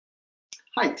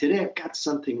Hi, today I've got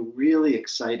something really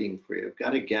exciting for you. I've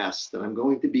got a guest that I'm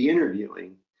going to be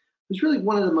interviewing who's really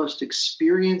one of the most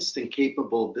experienced and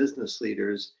capable business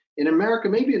leaders in America,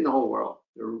 maybe in the whole world.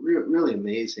 A really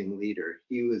amazing leader.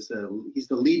 He's the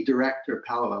lead director of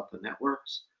Palo Alto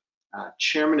Networks,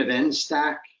 chairman of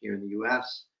NSTAC here in the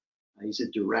US. He's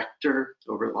a director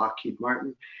over at Lockheed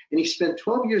Martin, and he spent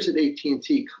 12 years at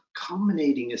AT&T,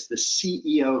 culminating as the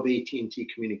CEO of AT&T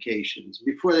Communications.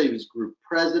 Before that, he was group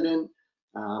president,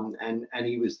 and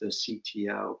he was the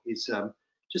CTO. He's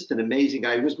just an amazing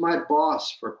guy. He was my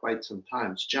boss for quite some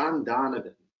time. It's John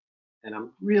Donovan, and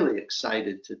I'm really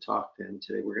excited to talk to him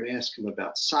today. We're going to ask him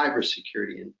about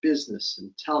cybersecurity and business and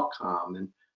telecom, and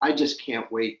I just can't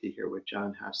wait to hear what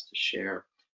John has to share.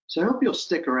 So I hope you'll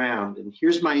stick around, and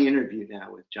here's my interview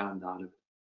now with John Donovan.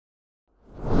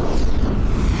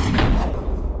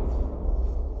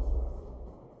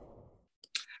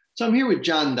 So I'm here with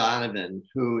John Donovan,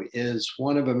 who is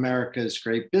one of America's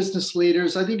great business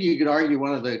leaders. I think you could argue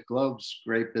one of the globe's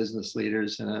great business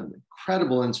leaders, and an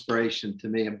incredible inspiration to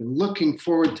me. I've been looking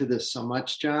forward to this so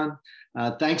much, John.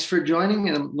 Thanks for joining,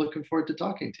 and I'm looking forward to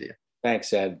talking to you.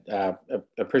 Thanks, Ed.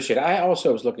 Appreciate it. I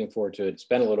also was looking forward to it. It's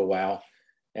been a little while,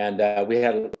 and we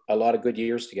had a lot of good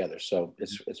years together. So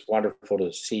it's wonderful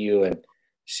to see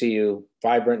you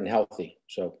vibrant and healthy.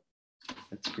 So.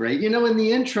 That's great. You know, in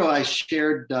the intro, I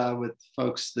shared with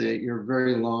folks your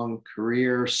very long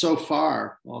career so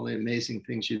far, all the amazing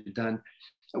things you've done.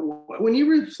 When you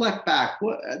reflect back,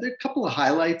 are there a couple of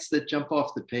highlights that jump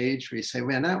off the page where you say,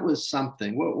 man, that was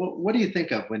something? What do you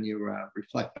think of when you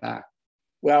reflect back?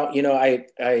 Well, you know,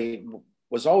 I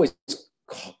was always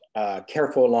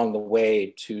careful along the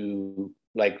way to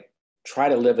try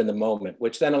to live in the moment,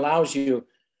 which then allows you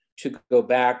to go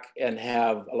back and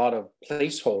have a lot of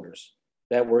placeholders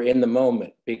that were in the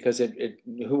moment, because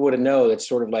who would have known? It's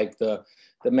sort of like the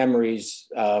memories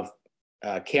of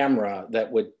camera that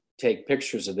would take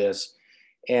pictures of this.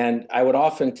 And I would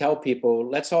often tell people,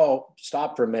 let's all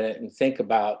stop for a minute and think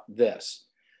about this.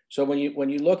 So when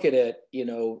you look at it, you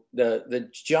know, the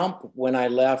jump when I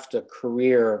left a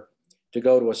career to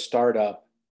go to a startup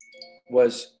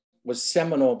was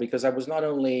seminal, because I was not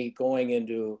only going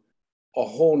into a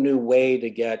whole new way to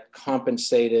get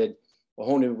compensated, a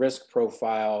whole new risk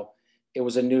profile. It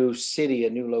was a new city, a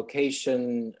new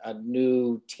location, a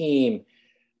new team.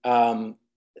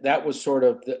 That was sort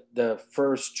of the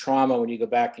first trauma when you go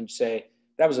back and say,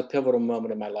 that was a pivotal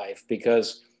moment in my life,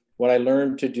 because what I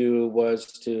learned to do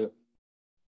was to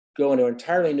go into an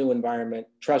entirely new environment,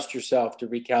 trust yourself to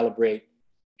recalibrate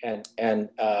and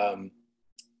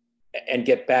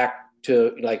get back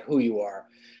to like who you are.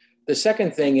 The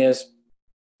second thing is,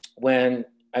 when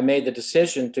I made the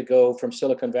decision to go from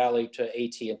Silicon Valley to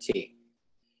AT&T,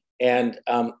 and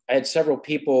I had several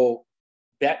people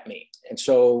bet me. And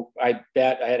so I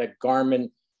had a Garmin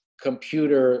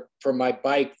computer for my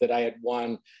bike that I had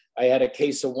won. I had a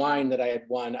case of wine that I had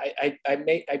won.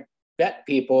 I bet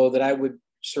people that I would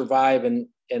survive and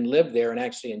live there and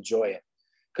actually enjoy it,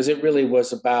 because it really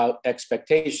was about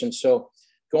expectations. So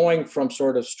going from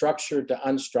sort of structured to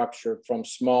unstructured, from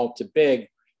small to big,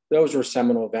 those were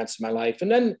seminal events in my life.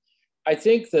 And then I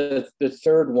think the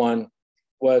third one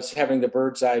was having the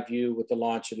bird's eye view with the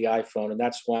launch of the iPhone. And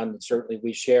that's one that certainly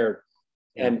we shared.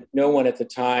 Yeah. And no one at the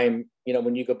time, you know,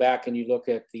 when you go back and you look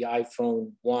at the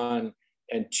iPhone 1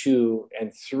 and 2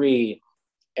 and 3,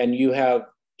 and you have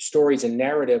stories and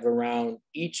narrative around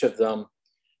each of them,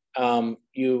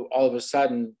 you all of a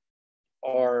sudden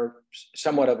are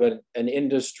somewhat of an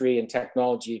industry and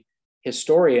technology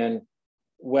historian,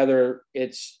 whether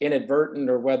it's inadvertent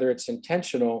or whether it's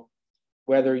intentional,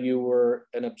 whether you were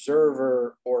an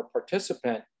observer or a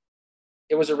participant.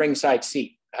 It was a ringside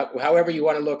seat. However you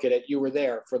want to look at it, you were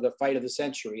there for the fight of the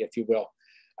century, if you will.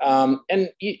 And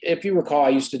if you recall, I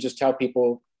used to just tell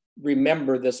people,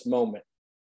 remember this moment,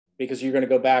 because you're going to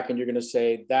go back and you're going to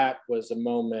say, that was a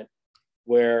moment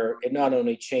where it not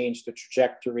only changed the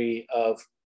trajectory of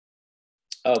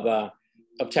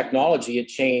technology, it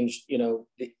changed, you know,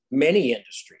 many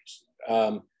industries,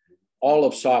 all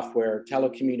of software,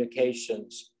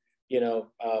 telecommunications, you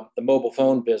know, the mobile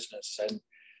phone business. And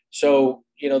so,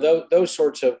 you know, those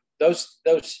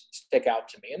stick out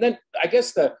to me. And then I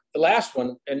guess the last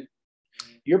one, and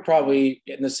you're probably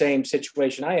in the same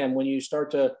situation I am, when you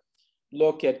start to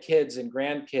look at kids and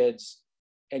grandkids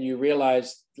and you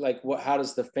realize, like, how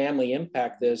does the family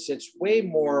impact this? It's way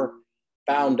more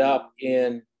bound up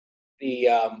in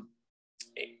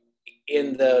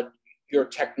your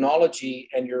technology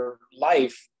and your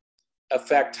life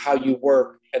affect how you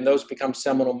work, and those become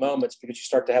seminal moments because you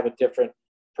start to have a different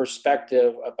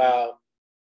perspective about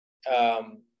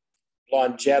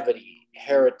longevity,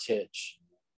 heritage,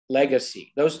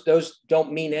 legacy. Those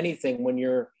don't mean anything when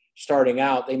you're starting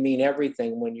out. They mean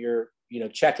everything when you're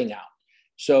checking out.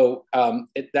 So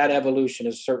that evolution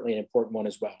is certainly an important one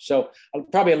as well. So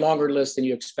probably a longer list than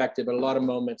you expected, but a lot of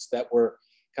moments that were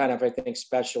kind of, I think,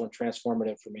 special and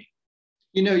transformative for me.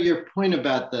 Your point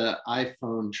about the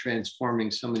iPhone transforming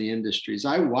so many industries,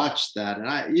 I watched that,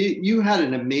 and you had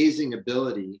an amazing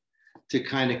ability to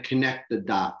kind of connect the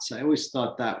dots. I always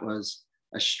thought that was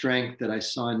a strength that I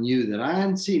saw in you that I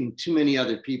hadn't seen too many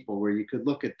other people, where you could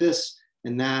look at this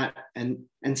and that and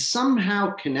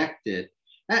somehow connect it.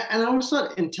 And I always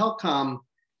thought in telecom,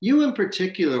 you in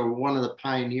particular were one of the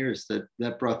pioneers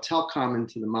that brought telecom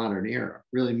into the modern era,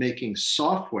 really making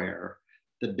software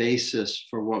the basis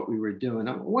for what we were doing.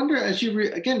 I wonder, as you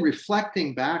again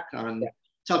reflecting back on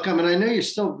telecom, and I know you're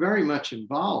still very much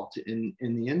involved in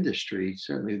the industry,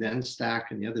 certainly the NSTAC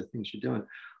and the other things you're doing.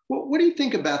 What do you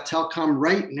think about telecom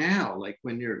right now? Like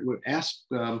when you're asked,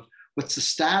 what's the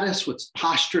status? What's the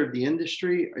posture of the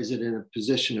industry? Is it in a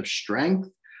position of strength?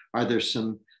 Are there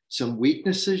some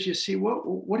weaknesses you see?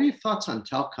 What are your thoughts on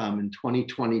telecom in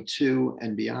 2022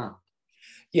 and beyond?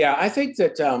 Yeah, I think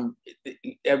that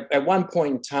at one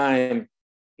point in time,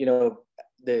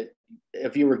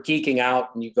 if you were geeking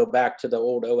out and you go back to the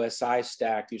old OSI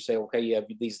stack, you say, okay, you have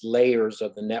these layers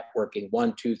of the networking,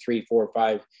 1, 2, 3, 4,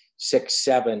 5, 6,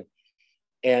 7.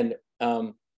 And,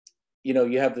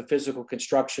 you have the physical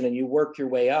construction and you work your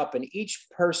way up, and each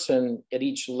person at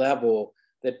each level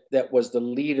that was the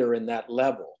leader in that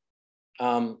level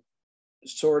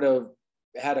sort of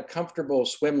had a comfortable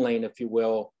swim lane, if you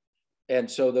will. And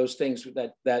so those things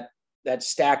that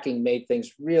stacking made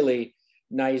things really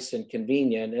nice and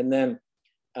convenient. And then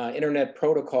internet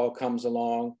protocol comes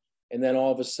along, and then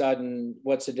all of a sudden,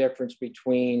 what's the difference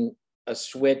between a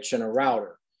switch and a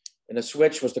router? And a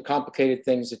switch was the complicated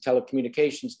things that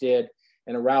telecommunications did,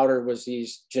 and a router was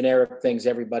these generic things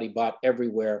everybody bought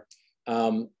everywhere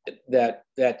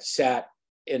that sat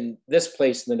in this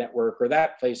place in the network or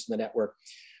that place in the network.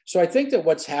 So I think that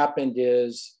what's happened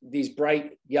is these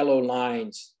bright yellow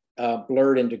lines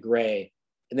blurred into gray,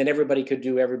 and then everybody could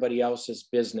do everybody else's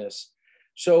business.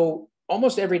 So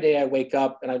almost every day I wake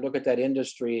up and I look at that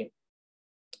industry,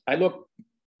 I look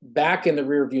back in the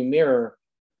rearview mirror,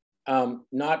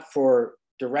 not for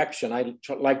direction. I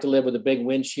like to live with a big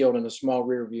windshield and a small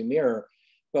rearview mirror.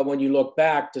 But when you look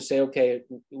back to say, okay,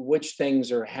 which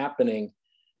things are happening,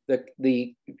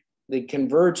 the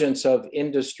convergence of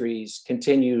industries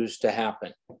continues to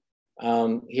happen.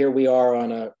 Here we are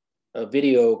on a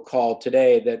video call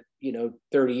today that,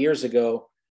 30 years ago,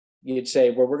 you'd say,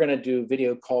 well, we're going to do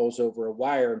video calls over a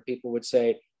wire. And people would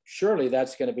say, surely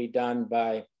that's going to be done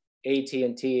by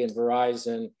AT&T and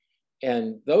Verizon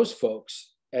and those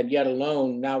folks. And yet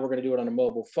alone, now we're going to do it on a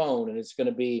mobile phone, and it's going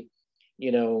to be,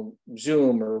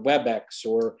 Zoom or WebEx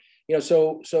or,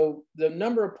 so the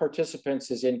number of participants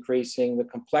is increasing, the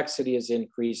complexity is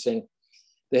increasing.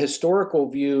 The historical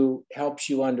view helps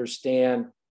you understand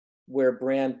where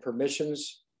brand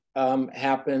permissions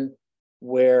happen,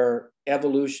 where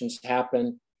evolutions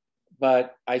happen.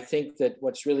 But I think that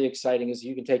what's really exciting is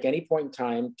you can take any point in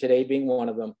time, today being one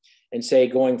of them, and say,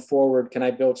 going forward, can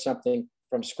I build something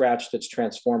from scratch that's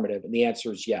transformative? And the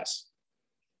answer is yes.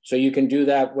 So you can do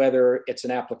that whether it's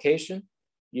an application,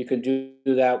 you can do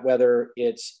that whether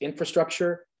it's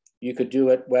infrastructure, you could do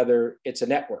it whether it's a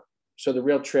network. So the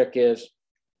real trick is,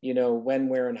 when,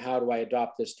 where, and how do I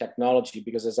adopt this technology?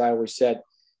 Because as I always said,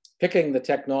 picking the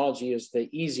technology is the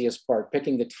easiest part.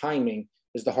 Picking the timing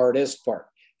is the hardest part.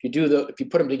 If you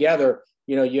put them together,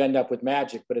 you end up with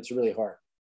magic, but it's really hard.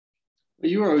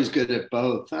 You were always good at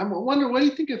both. I wonder, what do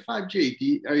you think of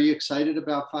 5G? Are you excited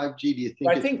about 5G? Do you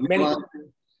think?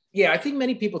 I think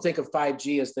many people think of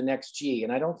 5G as the next G,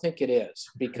 and I don't think it is,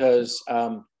 because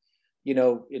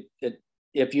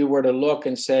if you were to look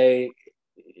and say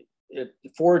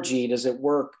 4G, does it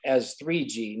work as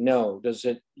 3G? No. Does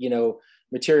it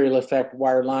materially affect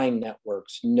wireline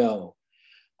networks? No.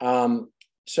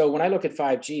 So when I look at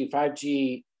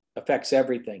 5G affects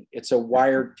everything. It's a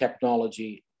wired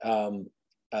technology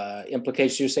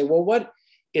implication. You say, well, what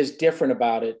is different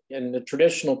about it in the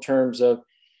traditional terms of,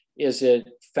 is it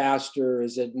faster?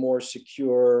 Is it more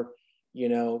secure?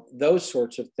 Those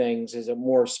sorts of things. Is it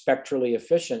more spectrally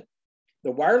efficient?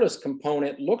 The wireless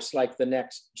component looks like the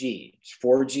next G. It's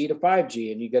 4G to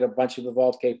 5G, and you get a bunch of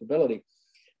evolved capability.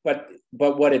 But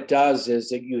what it does is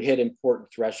that you hit important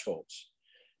thresholds.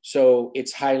 So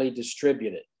it's highly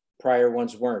distributed. Prior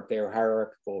ones weren't. They were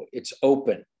hierarchical. It's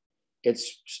open.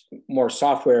 It's more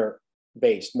software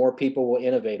based. More people will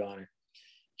innovate on it.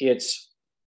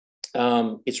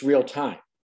 It's real time.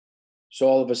 So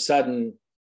all of a sudden,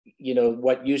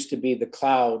 what used to be the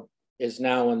cloud is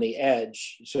now on the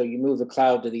edge. So you move the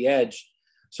cloud to the edge.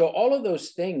 So all of those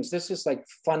things, this is like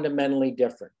fundamentally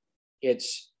different.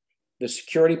 It's the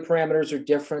security parameters are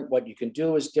different. What you can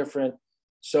do is different.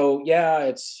 So yeah,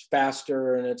 it's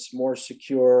faster and it's more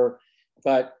secure,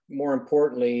 but more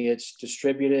importantly, it's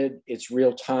distributed, it's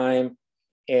real time,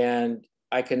 and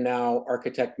I can now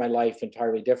architect my life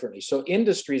entirely differently. So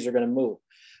industries are going to move.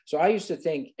 So I used to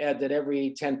think, Ed, that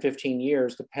every 10, 15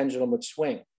 years, the pendulum would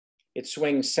swing. It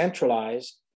swings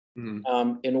centralized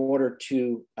in order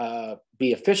to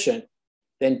be efficient,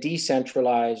 then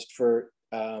decentralized for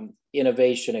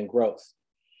innovation and growth.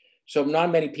 So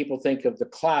not many people think of the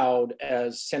cloud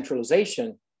as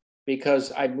centralization,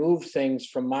 because I moved things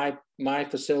from my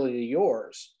facility to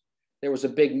yours. There was a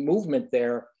big movement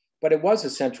there, but it was a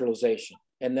centralization,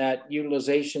 and that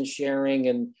utilization sharing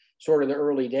and sort of the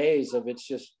early days of it's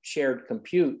just shared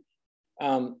compute.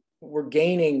 We're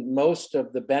gaining most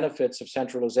of the benefits of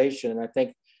centralization. And I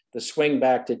think the swing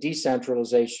back to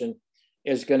decentralization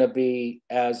is going to be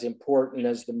as important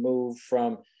as the move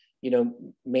from,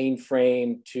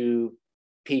 mainframe to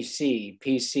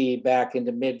PC back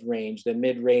into mid-range, then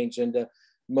mid-range into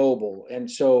mobile. And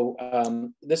so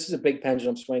this is a big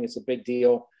pendulum swing. It's a big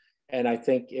deal. And I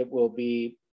think it will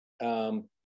be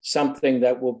something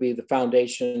that will be the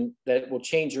foundation that will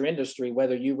change your industry,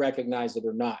 whether you recognize it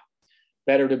or not.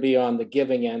 Better to be on the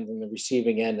giving end than the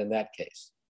receiving end in that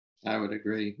case. I would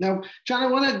agree. Now, John, I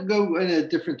want to go in a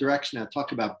different direction now,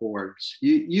 talk about boards.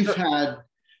 You've Sure. had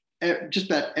just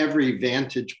about every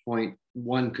vantage point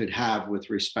one could have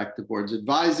with respect to boards,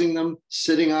 advising them,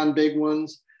 sitting on big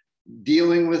ones,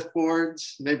 dealing with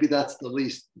boards. Maybe that's the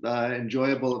least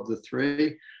enjoyable of the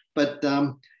three. But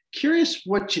curious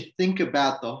what you think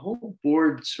about the whole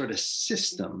board sort of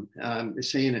system.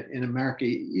 Say in America,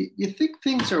 you think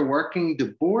things are working?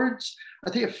 Do boards,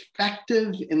 are they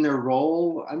effective in their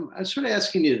role? I'm sort of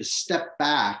asking you to step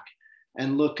back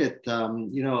and look at a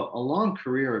long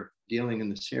career of dealing in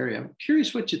this area. I'm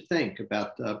curious what you think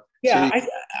about the. Yeah,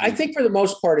 I think for the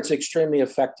most part, it's extremely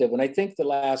effective. And I think the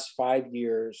last 5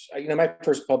 years, my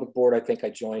first public board, I think I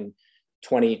joined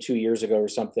 22 years ago or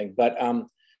something. But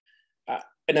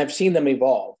and I've seen them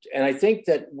evolved. And I think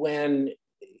that when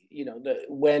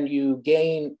you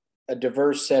gain a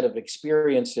diverse set of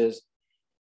experiences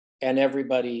and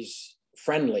everybody's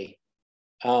friendly,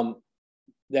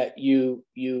 that you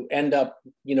end up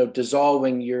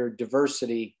dissolving your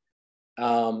diversity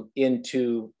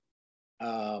into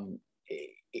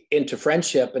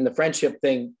friendship, and the friendship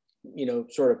thing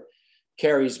sort of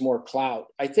carries more clout.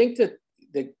 I think that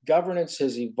the governance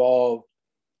has evolved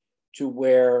to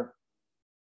where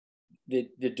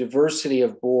the diversity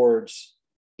of boards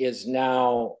is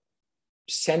now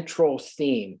central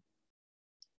theme.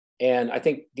 And I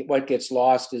think what gets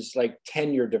lost is like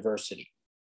tenure diversity.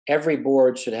 Every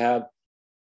board should have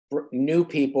new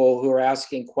people who are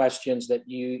asking questions that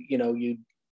you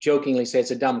jokingly say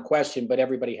it's a dumb question, but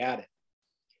everybody had it.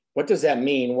 What does that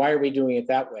mean? Why are we doing it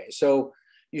that way? So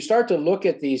you start to look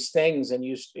at these things, and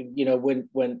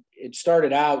when it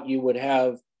started out, you would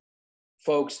have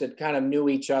folks that kind of knew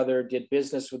each other, did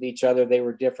business with each other. They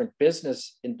were different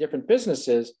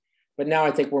businesses, but now I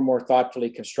think we're more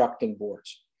thoughtfully constructing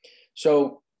boards.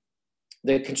 So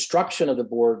the construction of the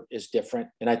board is different,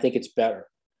 and I think it's better.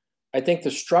 I think the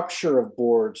structure of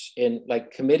boards in like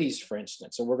committees, for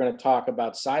instance, and we're going to talk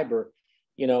about cyber,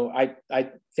 I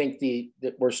think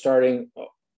that we're starting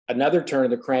another turn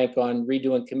of the crank on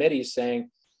redoing committees,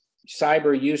 saying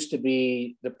cyber used to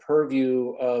be the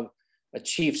purview of a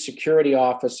chief security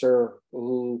officer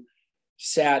who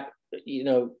sat,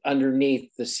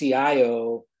 underneath the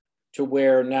CIO, to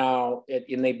where now,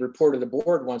 and they report to the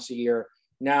board once a year.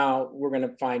 Now we're going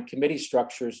to find committee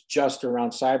structures just around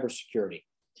cybersecurity.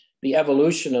 The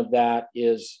evolution of that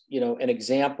is, an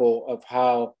example of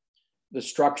how the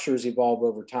structures evolve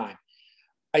over time.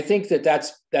 I think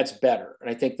that's better. And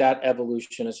I think that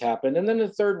evolution has happened. And then the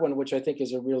third one, which I think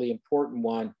is a really important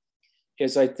one,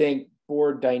 is I think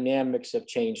board dynamics have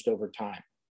changed over time.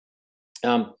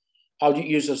 I'll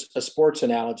use a sports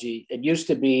analogy. It used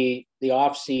to be the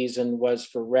off season was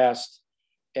for rest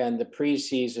and the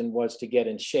preseason was to get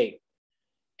in shape.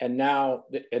 And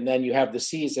then you have the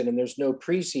season and there's no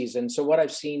preseason. So what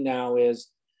I've seen now is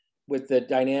with the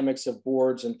dynamics of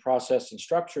boards and process and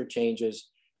structure changes,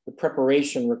 the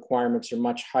preparation requirements are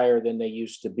much higher than they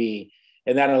used to be.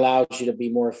 And that allows you to be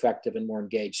more effective and more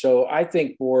engaged. So I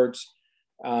think boards,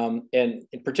 and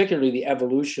particularly the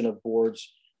evolution of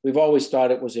boards, we've always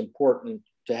thought it was important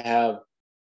to have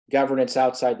governance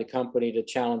outside the company to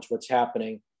challenge what's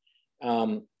happening.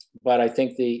 but I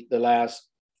think the last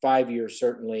 5 years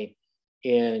certainly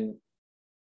in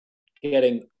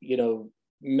getting,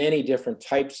 many different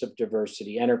types of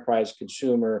diversity, enterprise,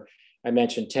 consumer, I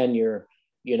mentioned tenure,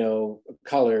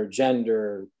 color,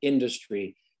 gender,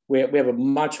 industry. We have a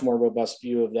much more robust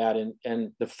view of that.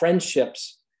 And the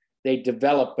friendships they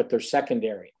develop, but they're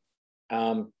secondary.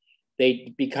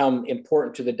 They become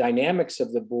important to the dynamics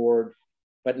of the board,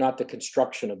 but not the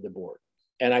construction of the board.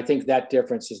 And I think that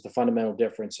difference is the fundamental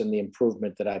difference in the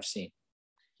improvement that I've seen.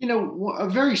 A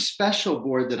very special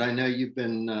board that I know you've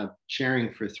been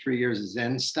chairing for 3 years is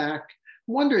NSTAC. I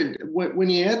wondered,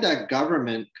 when you add that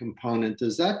government component,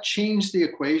 does that change the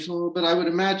equation a little bit? I would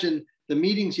imagine the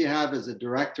meetings you have as a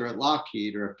director at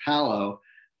Lockheed or at Palo,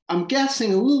 I'm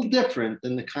guessing a little different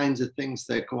than the kinds of things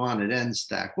that go on at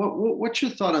NSTAC. What's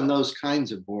your thought on those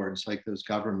kinds of boards, like those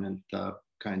government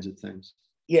kinds of things?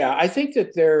 Yeah, I think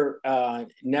that they're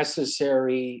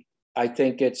necessary. I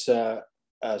think it's a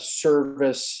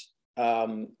service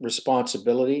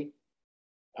responsibility.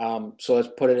 So let's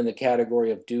put it in the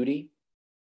category of duty.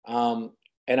 And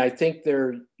I think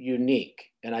they're unique.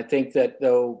 And I think that,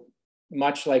 though,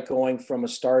 much like going from a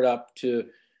startup to,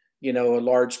 a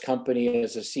large company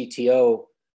as a CTO,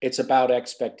 it's about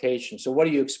expectation. So what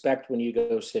do you expect when you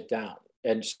go sit down?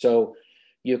 And so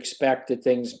you expect that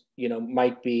things,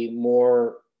 might be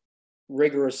more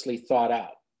rigorously thought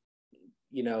out.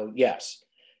 Yes.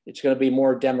 It's going to be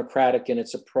more democratic in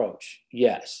its approach.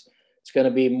 Yes. It's going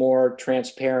to be more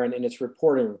transparent in its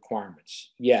reporting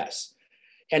requirements. Yes.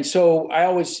 And so I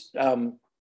always, in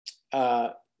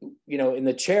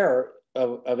the chair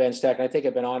of NSTAC, and I think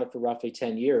I've been on it for roughly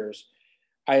 10 years,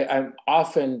 I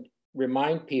often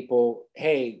remind people,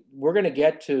 hey, we're going to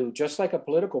get to, just like a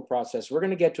political process, we're going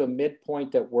to get to a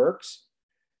midpoint that works.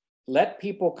 Let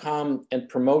people come and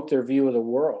promote their view of the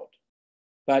world.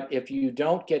 But if you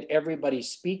don't get everybody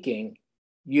speaking,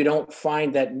 you don't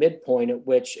find that midpoint at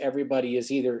which everybody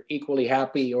is either equally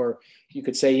happy or you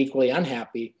could say equally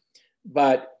unhappy.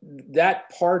 But that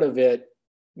part of it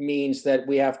means that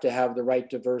we have to have the right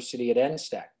diversity at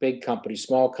NSTAC, big company,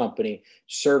 small company,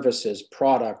 services,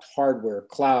 product, hardware,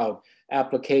 cloud,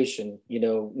 application,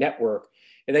 network.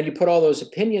 And then you put all those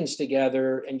opinions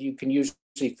together and you can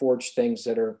usually forge things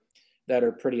that are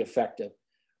pretty effective.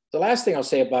 The last thing I'll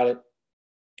say about it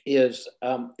is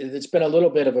it's been a little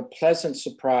bit of a pleasant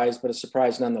surprise, but a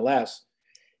surprise nonetheless,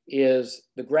 is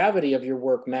the gravity of your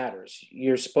work matters.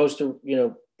 You're supposed to,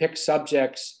 pick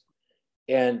subjects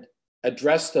and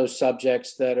address those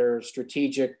subjects that are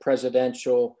strategic,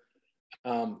 presidential,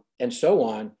 and so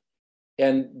on.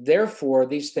 And therefore,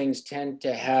 these things tend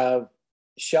to have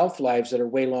shelf lives that are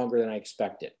way longer than I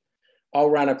expected.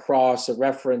 I'll run across a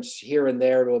reference here and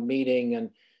there to a meeting and,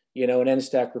 an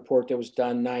NSTAC report that was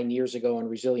done 9 years ago on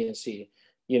resiliency,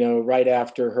 right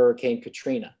after Hurricane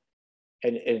Katrina.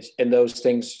 And those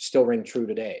things still ring true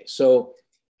today. So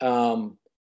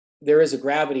there is a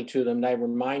gravity to them. And I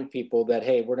remind people that,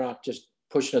 hey, we're not just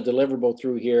pushing a deliverable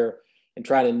through here and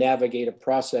trying to navigate a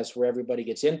process where everybody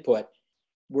gets input.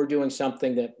 We're doing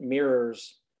something that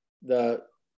mirrors the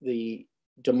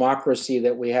democracy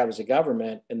that we have as a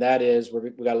government. And that is,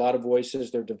 we've got a lot of voices.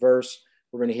 They're diverse.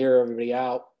 We're going to hear everybody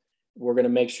out. We're going to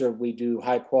make sure we do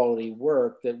high quality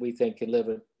work that we think can live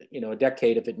a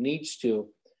decade if it needs to,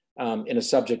 in a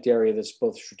subject area that's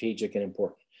both strategic and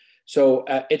important. So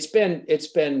it's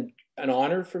been an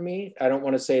honor for me. I don't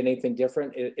want to say anything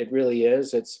different. It really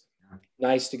is. It's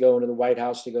nice to go into the White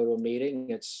House to go to a meeting.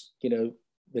 It's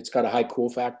it's got a high cool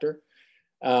factor,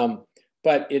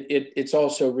 but it's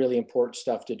also really important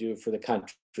stuff to do for the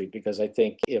country, because I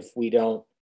think if we don't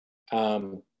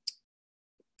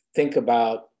think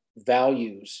about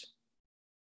values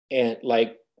and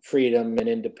like freedom and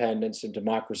independence and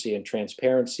democracy and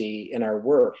transparency in our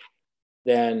work,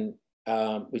 then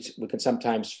we can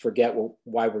sometimes forget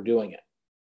why we're doing it.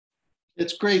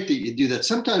 It's great that you do that.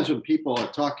 Sometimes when people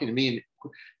are talking to me,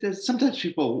 sometimes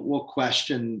people will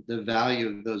question the value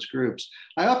of those groups.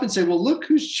 I often say, well, look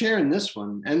who's chairing this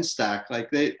one, NSTAC.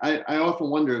 I often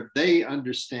wonder if they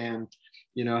understand,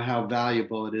 how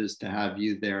valuable it is to have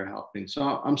you there helping.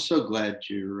 So I'm so glad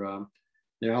you're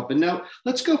there helping. Now,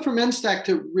 let's go from NSTAC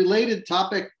to related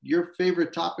topic, your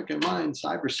favorite topic and mine,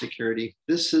 cybersecurity.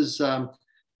 This has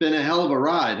been a hell of a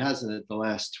ride, hasn't it, the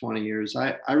last 20 years?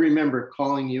 I remember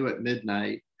calling you at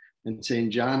midnight and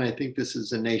saying, John, I think this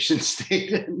is a nation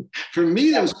state. And for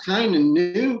me, that was kind of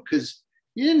new because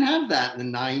you didn't have that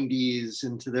in the 90s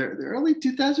into the early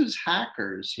 2000s.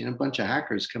 Hackers, a bunch of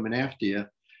hackers coming after you.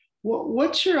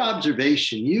 What's your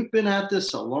observation? You've been at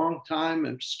this a long time.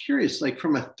 I'm just curious, like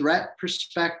from a threat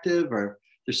perspective or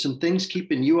there's some things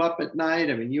keeping you up at night.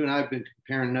 I mean, you and I have been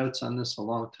comparing notes on this a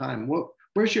long time.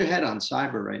 Where's your head on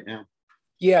cyber right now?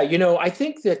 Yeah, I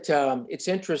think that it's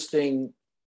interesting.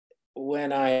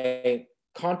 When I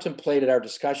contemplated our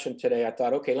discussion today, I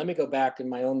thought, okay, let me go back in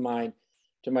my own mind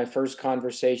to my first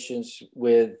conversations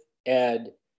with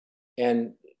Ed,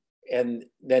 and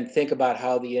then think about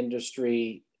how the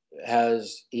industry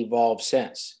has evolved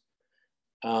since.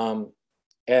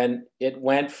 And it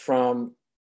went from,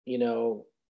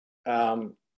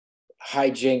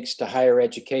 hijinks to higher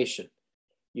education.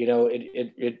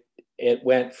 It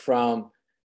went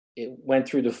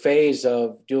through the phase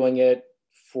of doing it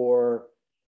for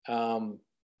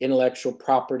intellectual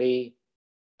property,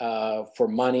 for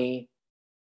money,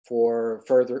 for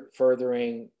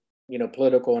furthering,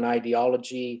 political and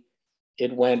ideology.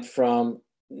 It went from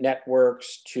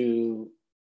networks to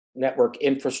network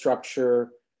infrastructure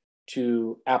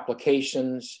to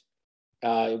applications.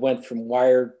 It went from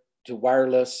wired to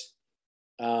wireless.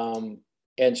 And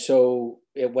so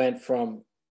it went from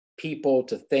people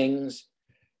to things.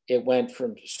 It went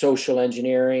from social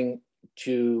engineering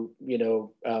to,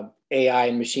 AI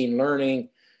and machine learning.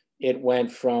 It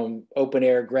went from open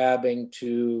air grabbing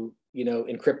to,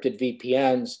 encrypted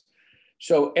VPNs.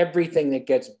 So everything that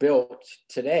gets built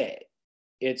today,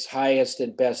 its highest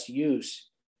and best use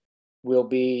will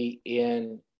be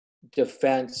in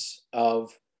defense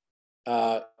of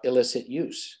illicit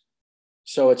use.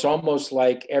 So it's almost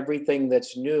like everything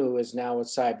that's new is now a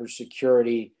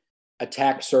cybersecurity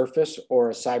attack surface or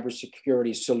a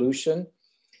cybersecurity solution.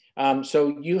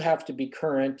 So you have to be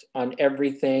current on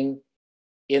everything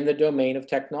in the domain of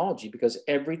technology, because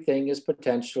everything is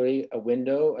potentially a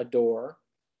window, a door,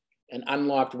 an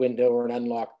unlocked window or an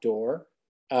unlocked door.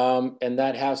 And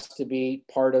that has to be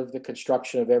part of the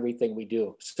construction of everything we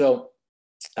do. So,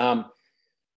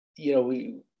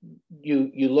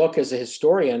 you look as a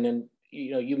historian, and,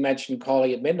 you mentioned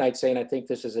Calling at Midnight, saying, I think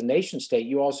this is a nation state.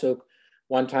 You also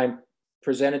one time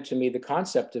presented to me the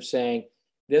concept of saying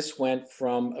this went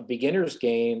from a beginner's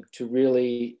game to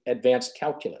really advanced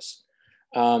calculus.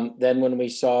 Then when we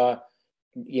saw,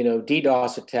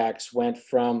 DDoS attacks went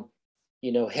from,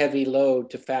 heavy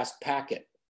load to fast packet.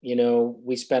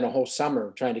 We spent a whole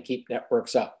summer trying to keep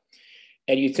networks up.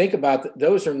 And you think about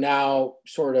those are now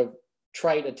sort of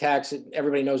trite attacks that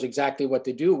everybody knows exactly what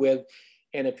to do with.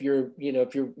 And if you're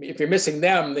missing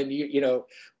them, then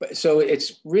so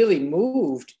it's really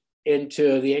moved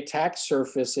into the attack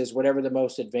surface is whatever the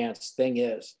most advanced thing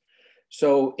is.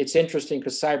 So it's interesting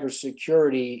because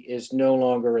cybersecurity is no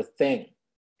longer a thing.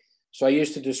 So I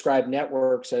used to describe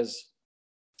networks as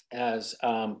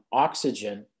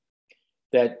oxygen,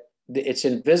 that it's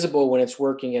invisible when it's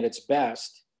working at its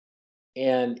best,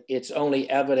 and it's only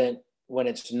evident when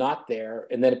it's not there,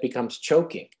 and then it becomes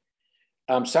choking.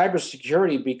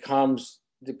 Cybersecurity becomes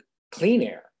the clean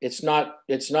air. It's not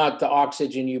the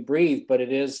oxygen you breathe, but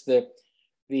it is the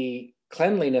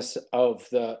cleanliness of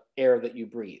the air that you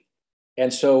breathe.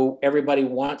 And so everybody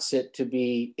wants it to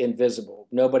be invisible.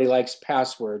 Nobody likes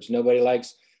passwords. Nobody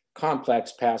likes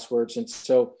complex passwords. And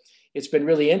so it's been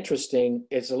really interesting.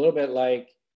 It's a little bit like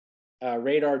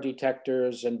radar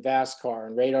detectors and VASCAR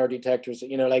and radar detectors.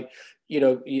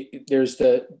 There's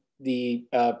the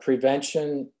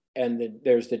prevention, and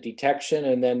there's the detection,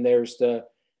 and then there's the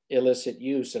illicit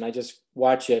use. And I just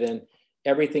watch it, and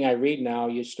everything I read now,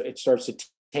 it starts to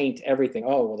taint everything.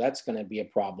 Oh, well, that's going to be a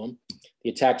problem. The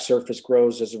attack surface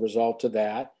grows as a result of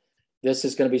that. This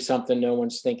is going to be something no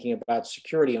one's thinking about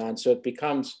security on. So it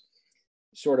becomes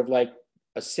sort of like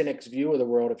a cynic's view of the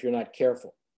world if you're not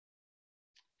careful.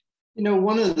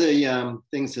 One of the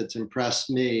things that's impressed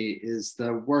me is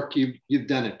the work you've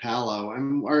done at Palo.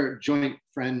 And our joint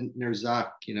friend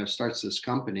Nerzak, starts this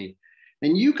company,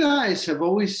 and you guys have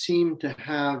always seemed to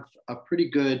have a pretty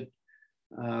good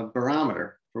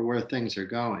barometer for where things are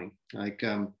going, like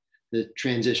the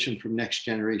transition from next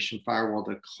generation firewall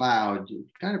to cloud.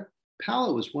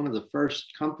 Palo was one of the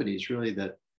first companies really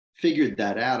that figured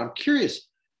that out. I'm curious,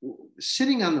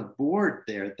 sitting on the board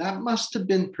there, that must have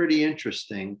been pretty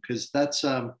interesting, because that's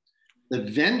the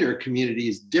vendor community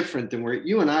is different than where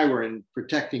you and I were in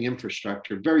protecting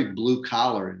infrastructure, very blue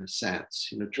collar in a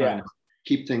sense, trying to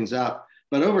keep things up.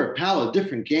 But over at Palo,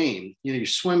 different game. You're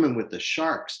swimming with the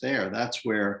sharks there. That's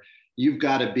where you've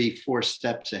got to be 4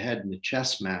 steps ahead in the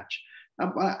chess match.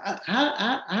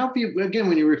 How have you, again,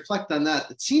 when you reflect on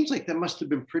that, it seems like that must have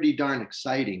been pretty darn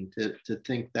exciting to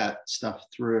think that stuff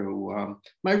through. Am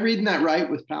I reading that right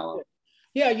with Palo?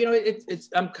 Yeah,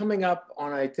 I'm coming up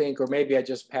on, I think, or maybe I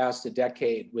just passed a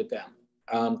decade with them.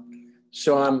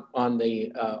 So I'm on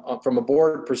the, from a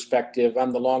board perspective,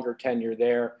 I'm the longer tenure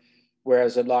there.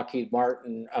 whereas at Lockheed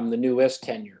Martin, I'm the newest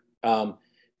tenure.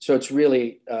 So it's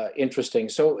really interesting.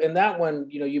 So in that one,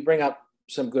 you bring up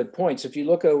some good points. If you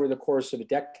look over the course of a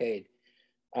decade,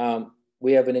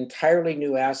 we have an entirely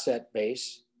new asset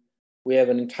base. We have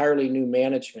an entirely new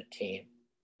management team.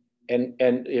 And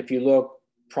if you look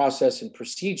process and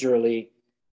procedurally,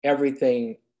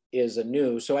 everything is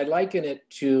anew. So I liken it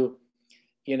to,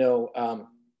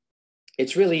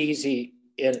 it's really easy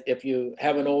if you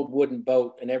have an old wooden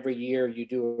boat and every year you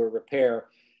do a repair,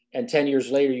 and 10 years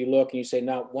later you look and you say,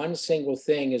 not one single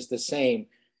thing is the same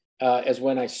as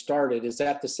when I started. Is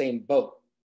that the same boat?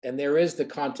 And there is the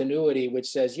continuity which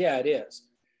says, yeah, it is.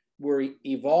 We're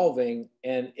evolving,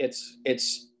 and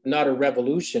it's not a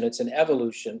revolution, it's an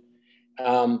evolution.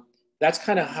 That's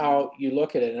kind of how you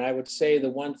look at it. And I would say the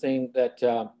one thing that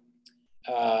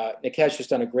Nikesh has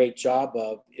done a great job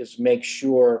of is make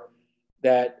sure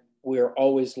that we're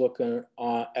always looking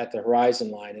at the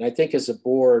horizon line. And I think as a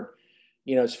board,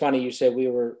 it's funny you say we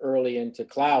were early into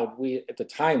cloud. At the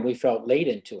time, we felt late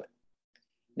into it.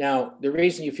 Now, the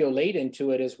reason you feel late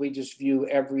into it is we just view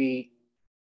every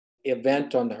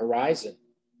event on the horizon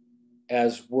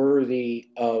as worthy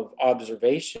of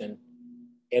observation,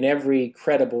 and every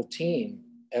credible team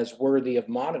as worthy of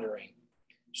monitoring.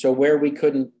 So where we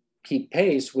couldn't keep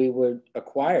pace, we would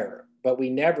acquire, but we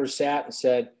never sat and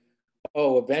said,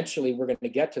 oh, eventually we're going to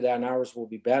get to that and ours will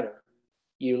be better.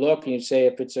 You look and you say,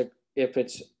 if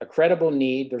it's a credible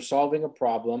need, they're solving a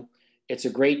problem, it's a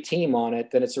great team on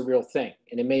it, then it's a real thing.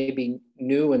 And it may be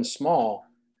new and small,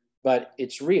 but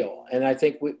it's real. And I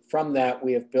think from that,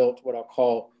 we have built what I'll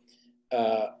call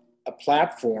a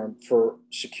platform for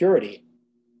security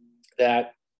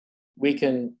that we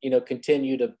can,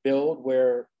 continue to build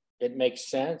where it makes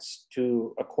sense,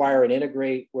 to acquire and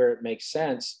integrate where it makes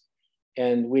sense.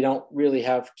 And we don't really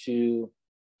have to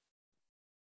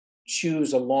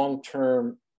choose a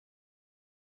long-term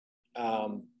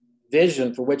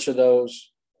vision for which of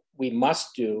those we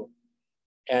must do.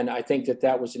 And I think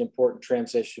that was an important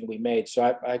transition we made.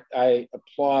 So I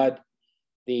applaud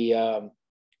the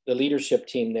leadership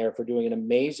team there for doing an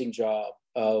amazing job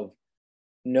of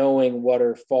knowing what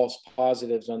are false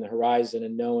positives on the horizon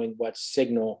and knowing what's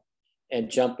signal and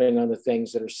jumping on the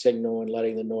things that are signal and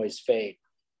letting the noise fade.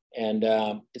 And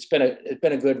it's been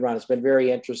a good run. It's been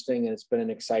very interesting, and it's been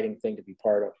an exciting thing to be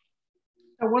part of.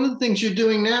 Now, one of the things you're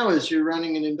doing now is you're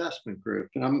running an investment group,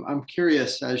 and I'm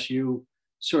curious as you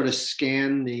sort of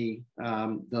scan the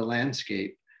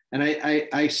landscape. And I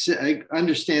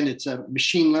understand it's a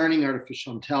machine learning,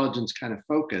 artificial intelligence kind of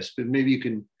focus, but maybe you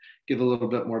can give a little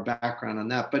bit more background on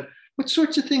that. But what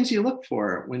sorts of things do you look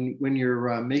for when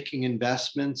you're making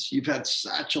investments? You've had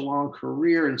such a long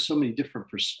career and so many different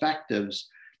perspectives.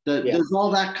 Does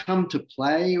all that come to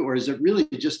play, or is it really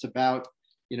just about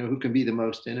who can be the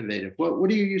most innovative? What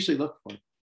do you usually look for?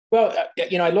 Well,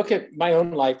 I look at my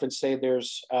own life and say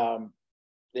there's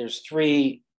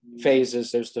three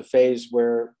phases. There's the phase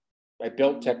where I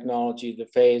built technology, the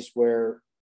phase where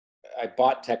I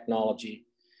bought technology,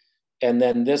 and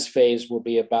then this phase will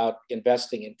be about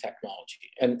investing in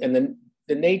technology. And then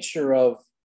the nature of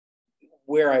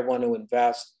where I want to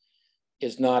invest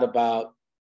is not about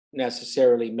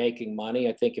necessarily making money.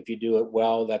 I think if you do it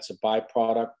well, that's a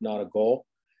byproduct, not a goal.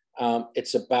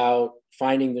 It's about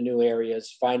finding the new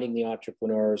areas, finding the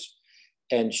entrepreneurs,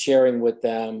 and sharing with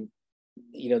them,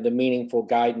 the meaningful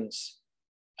guidance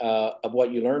of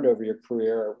what you learned over your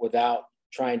career without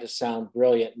trying to sound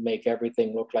brilliant and make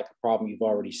everything look like a problem you've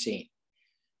already seen.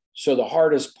 So the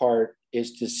hardest part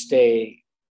is to stay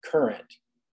current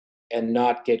and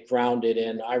not get grounded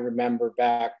in, I remember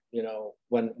back,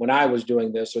 when I was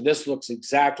doing this, or this looks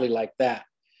exactly like that.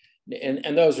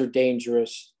 And those are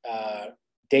dangerous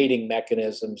dating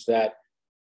mechanisms that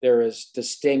they're as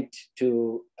distinct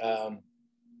to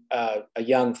a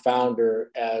young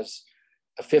founder as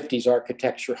a 50s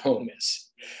architecture home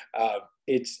is.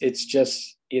 It's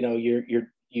just,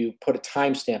 you put a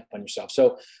timestamp on yourself.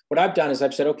 So what I've done is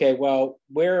I've said, okay, well,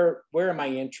 where am I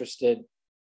interested?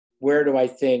 Where do I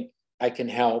think I can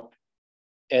help?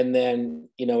 And then,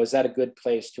 is that a good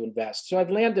place to invest? So I've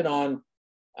landed on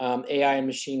AI and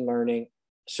machine learning,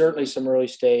 certainly some early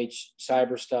stage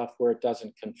cyber stuff where it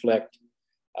doesn't conflict.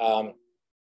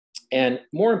 And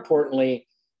more importantly,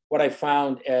 what I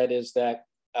found, Ed, is that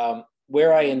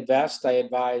where I invest, I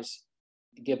advise,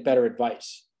 give better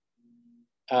advice.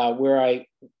 Where I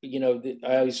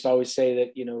used to always say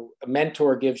that, a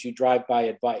mentor gives you drive-by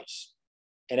advice.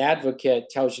 An advocate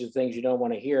tells you the things you don't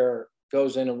want to hear,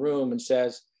 goes in a room and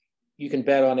says, you can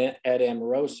bet on Ed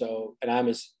Amoroso,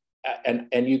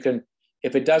 and you can,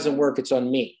 if it doesn't work, it's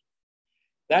on me.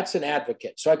 that's an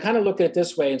advocate. So I kind of look at it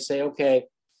this way and say, okay,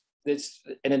 it's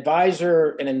an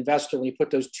advisor and investor. When you put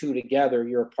those two together,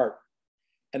 you're a partner.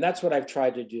 And that's what I've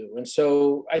tried to do. And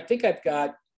so I think I've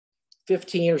got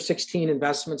 15 or 16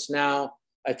 investments now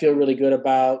I feel really good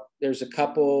about. There's a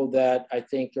couple that I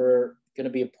think are going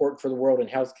to be important for the world in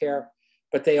healthcare,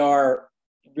 but they are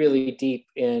really deep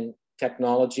in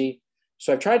technology.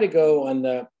 So I've tried to go on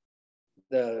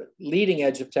the leading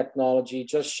edge of technology,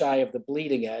 just shy of the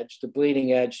bleeding edge. The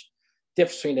bleeding edge,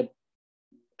 difference between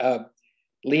the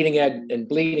leading edge and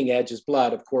bleeding edge is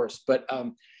blood, of course. But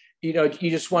you know, you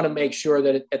just want to make sure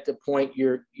that at the point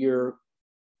you're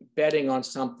betting on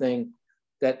something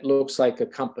that looks like a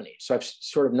company. So I've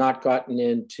sort of not gotten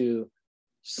into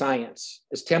science.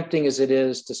 As tempting as it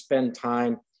is to spend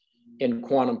time in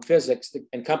quantum physics,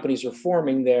 and companies are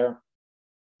forming there,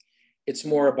 it's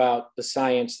more about the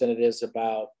science than it is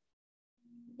about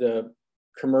the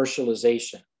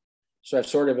commercialization. So I've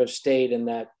sort of have stayed in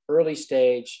that early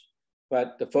stage,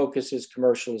 but the focus is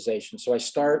commercialization. So I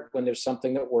start when there's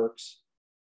something that works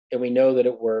and we know that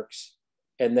it works.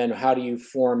 And then how do you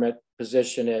form it,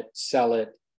 position it, sell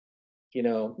it, you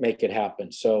know, make it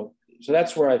happen. So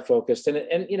that's where I focused.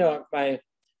 And you know, my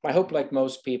hope, like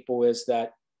most people, is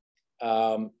that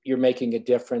you're making a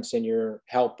difference and you're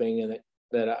helping, and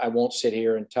that I won't sit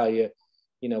here and tell you,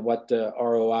 you know, what the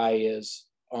ROI is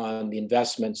on the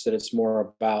investments, that it's more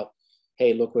about,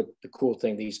 hey, look what the cool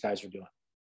thing these guys are doing.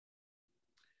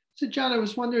 So John, I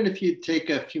was wondering if you'd take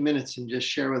a few minutes and just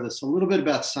share with us a little bit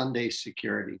about Sunday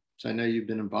Security. So I know you've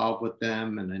been involved with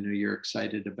them, and I know you're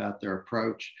excited about their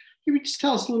approach. Can you just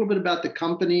tell us a little bit about the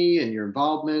company and your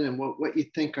involvement and what you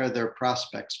think are their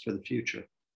prospects for the future?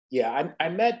 Yeah, I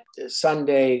met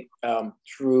Sunday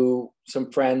through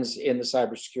some friends in the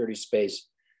cybersecurity space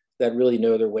that really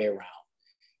know their way around.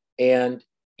 And,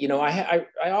 you know, I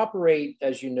operate,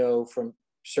 as you know, from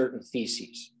certain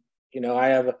theses. You know, I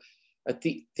have a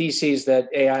thesis that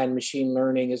AI and machine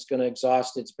learning is going to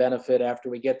exhaust its benefit after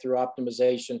we get through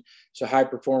optimization. So high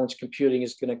performance computing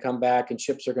is going to come back, and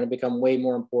chips are going to become way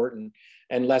more important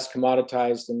and less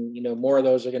commoditized. And, you know, more of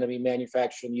those are going to be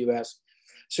manufactured in the US.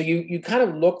 So you kind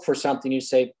of look for something, you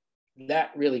say,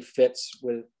 that really fits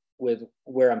with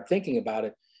where I'm thinking about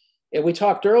it. And we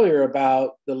talked earlier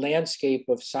about the landscape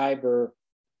of cyber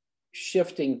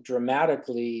shifting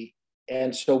dramatically.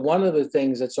 And so one of the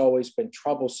things that's always been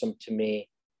troublesome to me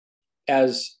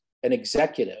as an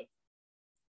executive,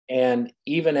 and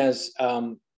even as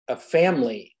a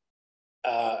family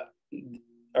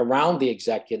around the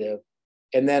executive,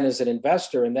 and then as an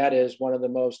investor, and that is one of the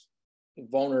most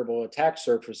vulnerable attack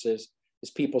surfaces is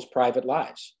people's private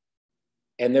lives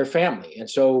and their family. And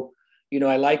so, you know,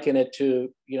 I liken it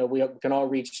to, you know, we can all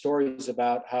read stories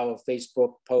about how a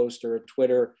Facebook post or a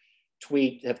Twitter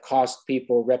tweet have cost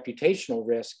people reputational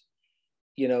risk,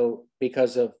 you know,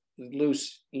 because of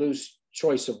loose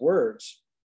choice of words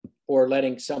or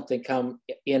letting something come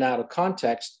in out of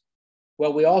context.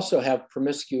 Well, we also have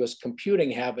promiscuous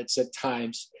computing habits at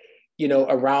times, you know,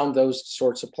 around those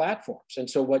sorts of platforms. And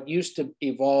so what used to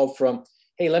evolve from,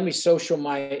 hey, let me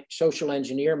social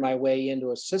engineer my way into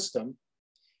a system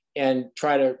and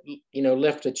try to, you know,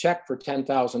 lift a check for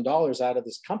 $10,000 out of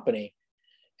this company,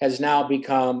 has now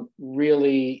become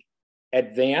really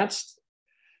advanced.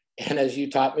 And as you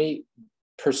taught me,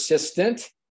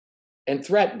 persistent and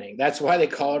threatening. That's why they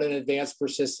call it an advanced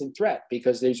persistent threat,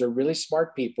 because these are really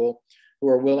smart people who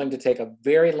are willing to take a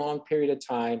very long period of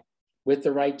time with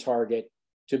the right target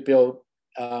to build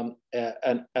an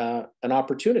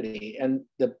opportunity. And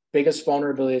the biggest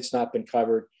vulnerability that's not been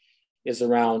covered is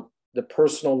around the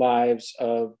personal lives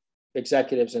of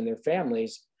executives and their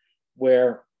families,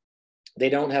 where they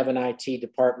don't have an IT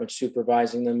department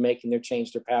supervising them, making them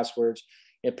change their passwords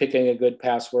and picking a good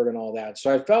password and all that.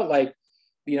 So I felt like,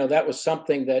 you know, that was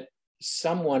something that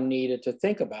someone needed to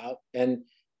think about. And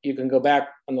you can go back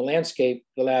on the landscape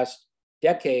the last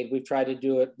decade. We've tried to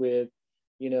do it with,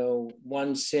 you know,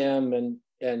 one SIM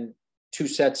and two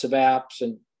sets of apps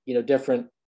and, you know, different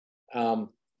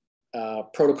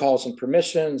protocols and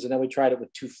permissions. And then we tried it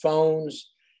with two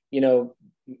phones. You know,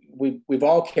 we've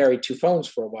all carried two phones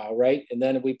for a while, right? And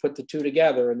then we put the two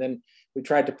together, and then we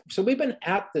tried to. So we've been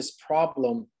at this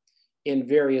problem in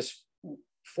various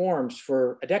forms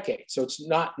for a decade. So it's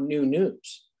not new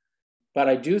news. But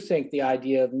I do think the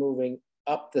idea of moving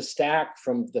up the stack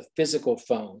from the physical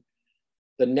phone,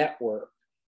 the network,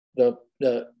 the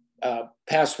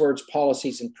passwords,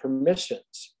 policies, and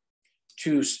permissions,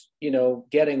 to, you know,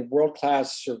 getting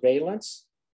world-class surveillance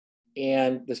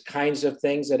and the kinds of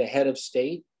things that a head of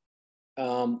state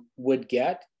would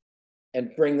get,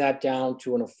 and bring that down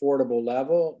to an affordable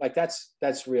level, like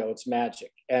that's real. It's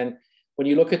magic. And when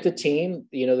you look at the team,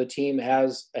 the team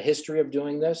has a history of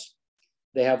doing this.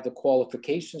 They have the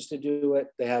qualifications to do it.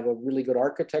 They have a really good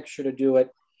architecture to do it,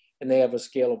 and they have a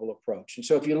scalable approach. And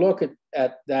so if you look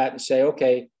at that and say,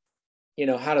 okay,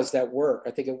 how does that work?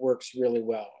 I think it works really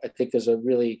well. I think there's a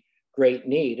really great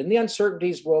need, and the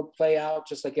uncertainties will play out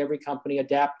just like every company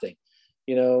adapting.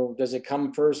 Does it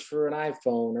come first for an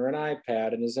iPhone or an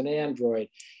iPad, and is it an Android,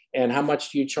 and how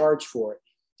much do you charge for it?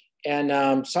 And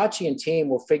Sachi and team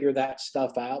will figure that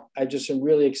stuff out. I just am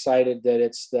really excited that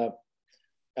it's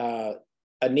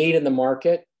a need in the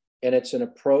market, and it's an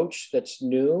approach that's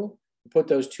new. Put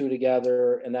those two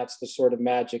together, and that's the sort of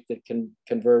magic that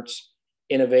converts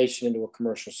innovation into a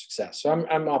commercial success. So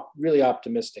I'm really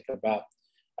optimistic about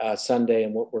Sunday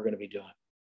and what we're going to be doing.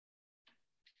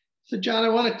 So John, I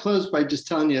want to close by just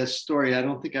telling you a story. I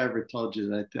don't think I ever told you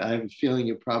that. I have a feeling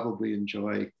you'll probably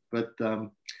enjoy. But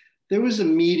there was a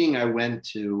meeting I went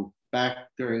to back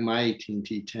during my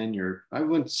AT&T tenure. I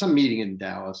went to some meeting in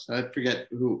Dallas. I forget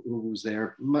who was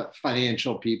there.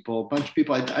 Financial people, a bunch of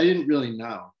people I didn't really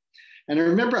know. And I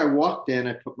remember I walked in,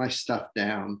 I put my stuff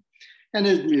down, and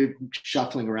it was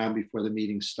shuffling around before the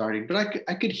meeting starting. But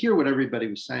I could hear what everybody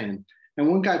was saying. And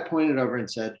one guy pointed over and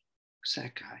said, "Who's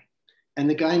that guy?" And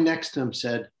the guy next to him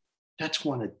said, "That's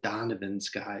one of Donovan's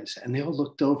guys." And they all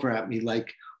looked over at me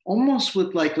like, almost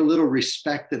with like a little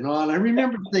respect and awe. And I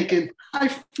remember thinking, I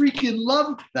freaking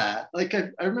loved that. Like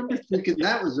I remember thinking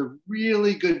that was a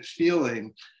really good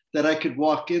feeling that I could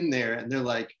walk in there and they're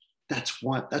like, that's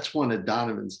one of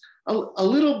Donovan's. A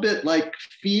little bit like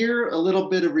fear, a little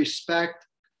bit of respect.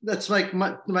 That's like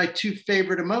my two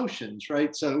favorite emotions,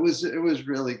 right? So it was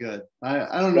really good.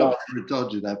 I don't know if I ever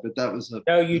told you that, but that was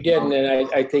no, you didn't, and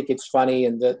I think it's funny.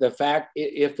 And the fact,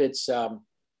 if it's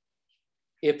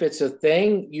a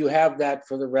thing, you have that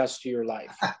for the rest of your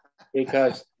life,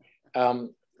 because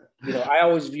I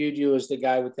always viewed you as the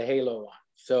guy with the halo on.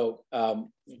 So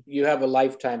you have a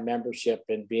lifetime membership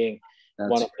in being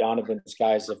one of Donovan's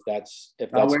guys. If that's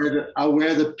I'll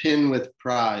wear the pin with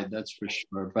pride, that's for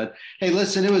sure. But hey,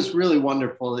 listen, it was really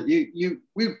wonderful that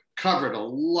we covered a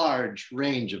large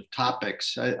range of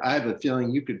topics. I have a feeling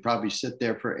you could probably sit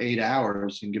there for 8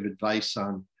 hours and give advice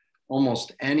on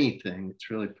almost anything.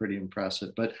 It's really pretty impressive.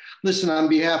 But listen, on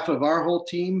behalf of our whole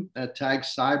team at Tag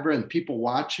Cyber and people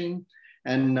watching,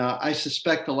 and I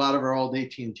suspect a lot of our old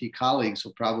AT&T colleagues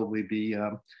will probably be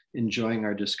enjoying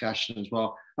our discussion as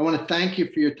well. I want to thank you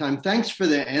for your time. Thanks for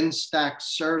the NSTAC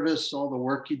service, all the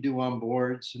work you do on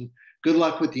boards, and good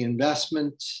luck with the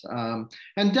investments.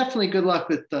 And definitely good luck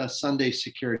with Sunday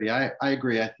security. I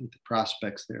agree. I think the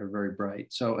prospects there are very bright.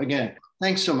 So again,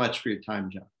 thanks so much for your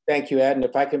time, John. Thank you, Ed. And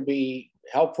if I can be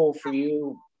helpful for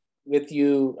you, with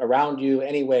you, around you,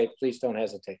 anyway, please don't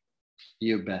hesitate.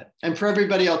 You bet. And for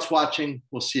everybody else watching,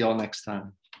 we'll see you all next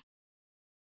time.